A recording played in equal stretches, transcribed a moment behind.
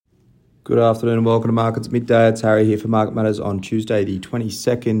Good afternoon and welcome to Markets Midday. It's Harry here for Market Matters on Tuesday, the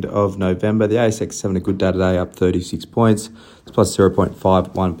 22nd of November. The ASX is having a good day today, up 36 points. It's plus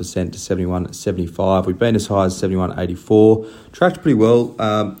 0.51% to 71.75. We've been as high as 71.84. Tracked pretty well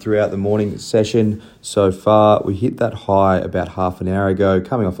throughout the morning session so far. We hit that high about half an hour ago,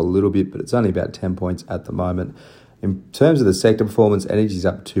 coming off a little bit, but it's only about 10 points at the moment. In terms of the sector performance, energy is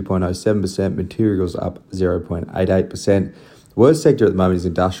up 2.07%, materials up 0.88%. The worst sector at the moment is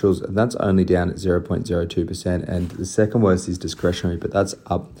industrials, and that's only down at 0.02%. And the second worst is discretionary, but that's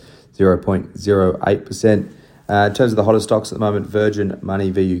up 0.08%. In terms of the hottest stocks at the moment, Virgin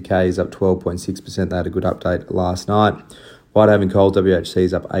Money VUK is up 12.6%. They had a good update last night. Whitehaven Coal WHC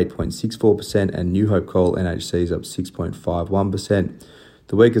is up 8.64%, and New Hope Coal NHC is up 6.51%.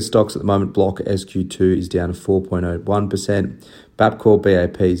 The weakest stocks at the moment, Block SQ2 is down 4.01%. Bapcor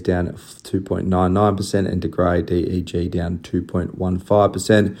BAP is down 2.99%, and De Grey DEG down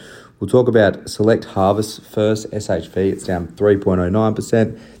 2.15%. We'll talk about Select Harvest first. SHV, it's down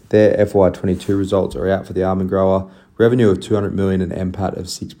 3.09%. Their FY22 results are out for the almond grower. Revenue of $200 million and NPAT of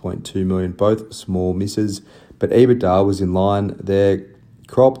 $6.2 million, both small misses. But EBITDA was in line. Their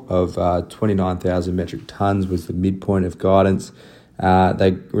crop of 29,000 metric tonnes was the midpoint of guidance.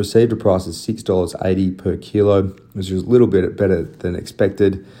 They received a price of $6.80 per kilo, which was a little bit better than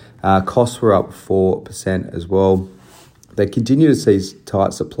expected. Costs were up 4% as well. They continue to see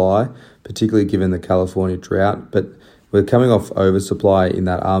tight supply, particularly given the California drought, but we're coming off oversupply in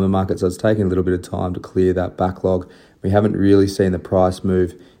that almond market, so it's taking a little bit of time to clear that backlog. We haven't really seen the price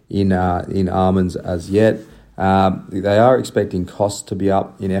move in almonds as yet. They are expecting costs to be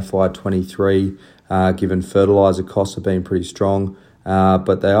up in FY23, given fertiliser costs have been pretty strong.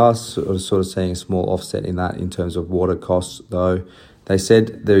 But they are sort of seeing a small offset in that in terms of water costs, though. They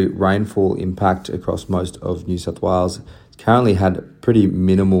said the rainfall impact across most of New South Wales currently had pretty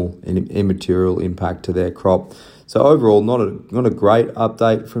minimal and immaterial impact to their crop. So overall, not a great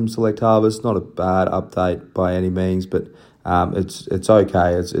update from Select Harvest, not a bad update by any means, but it's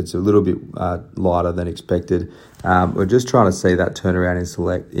okay. It's a little bit lighter than expected. We're just trying to see that turnaround in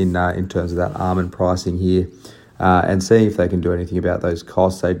Select in terms of that almond pricing here. And seeing if they can do anything about those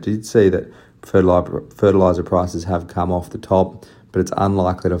costs. They did see that fertiliser prices have come off the top, but it's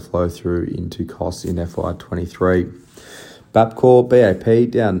unlikely to flow through into costs in FY23. Bapcor BAP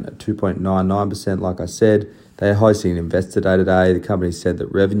down 2.99%, like I said. They're hosting an investor day today. The company said that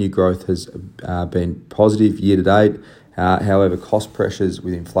revenue growth has been positive year to date. However, cost pressures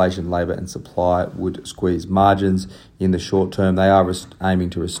with inflation, labour and supply would squeeze margins in the short term. They are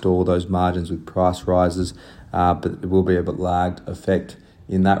aiming to restore those margins with price rises, but it will be a bit lagged effect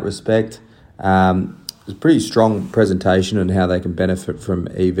in that respect. It's a pretty strong presentation on how they can benefit from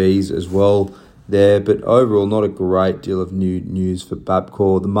EVs as well there, but overall not a great deal of new news for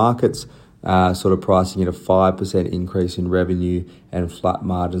Bapcor. The market's sort of pricing in a 5% increase in revenue and flat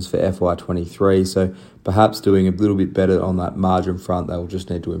margins for FY23. So perhaps doing a little bit better on that margin front. They will just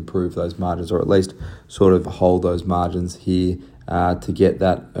need to improve those margins, or at least sort of hold those margins here to get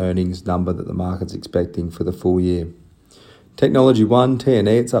that earnings number that the market's expecting for the full year. Technology One,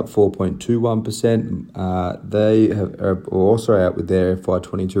 TNE, it's up 4.21%. They are also out with their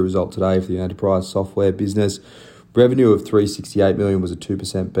FY22 result today for the enterprise software business. Revenue of $368 million was a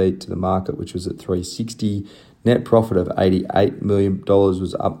 2% beat to the market, which was at $360. Net profit of $88 million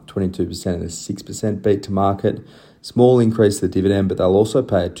was up 22% and a 6% beat to market. Small increase to the dividend, but they'll also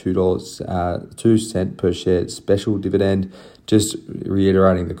pay a $2 per share special dividend, just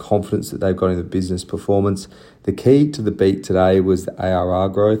reiterating the confidence that they've got in the business performance. The key to the beat today was the ARR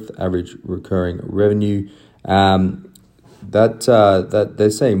growth, average recurring revenue. That they're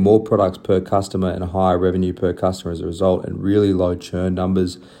seeing more products per customer and a higher revenue per customer as a result, and really low churn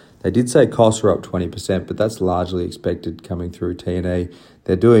numbers. They did say costs are up 20%, but that's largely expected coming through T&E.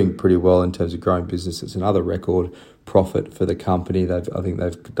 They're doing pretty well in terms of growing business. It's another record profit for the company. I think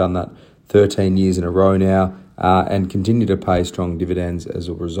they've done that 13 years in a row now, and continue to pay strong dividends as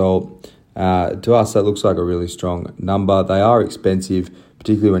a result. To us, that looks like a really strong number. They are expensive,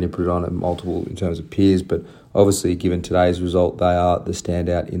 particularly when you put it on a multiple in terms of peers, but obviously, given today's result, they are the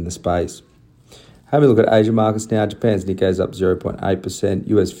standout in the space. Having a look at Asian markets now, Japan's Nikkei is up 0.8%.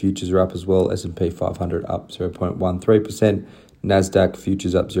 US futures are up as well. S&P 500 up 0.13%. Nasdaq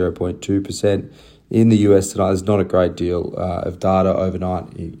futures up 0.2%. In the US tonight, there's not a great deal of data overnight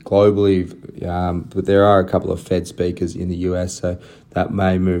globally, but there are a couple of Fed speakers in the US, so that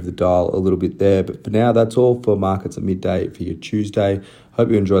may move the dial a little bit there. But for now, that's all for markets at midday for your Tuesday. Hope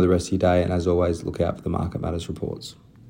you enjoy the rest of your day, and as always, look out for the Market Matters reports.